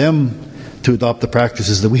incentives for them to adopt the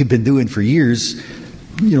practices that we've been doing for years,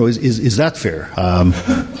 is that fair?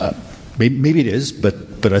 Maybe it is,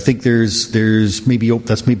 but I think there's maybe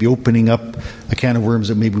opening up a can of worms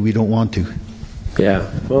that maybe we don't want to.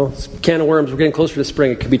 Yeah, well, can of worms. We're getting closer to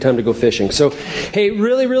spring. It could be time to go fishing. So, hey,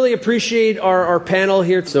 really, really appreciate our panel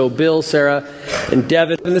here. So, Bill, Sarah, and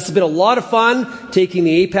Devin. And this has been a lot of fun, taking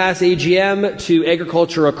the APAS AGM to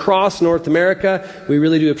agriculture across North America. We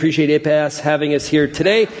really do appreciate APAS having us here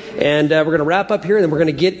today. And we're going to wrap up here, and then we're going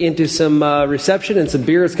to get into some reception and some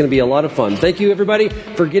beer. It's going to be a lot of fun. Thank you, everybody,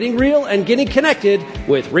 for getting real and getting connected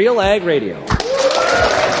with RealAg Radio.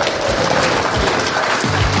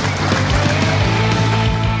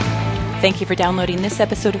 Thank you for downloading this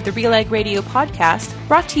episode of the RealAg Radio podcast,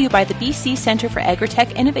 brought to you by the BC Centre for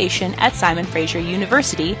Agritech Innovation at Simon Fraser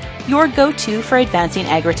University, your go-to for advancing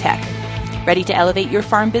agritech. Ready to elevate your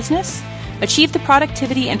farm business? Achieve the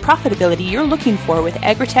productivity and profitability you're looking for with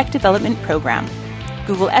Agritech Development Program.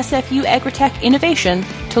 Google SFU Agritech Innovation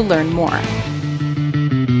to learn more.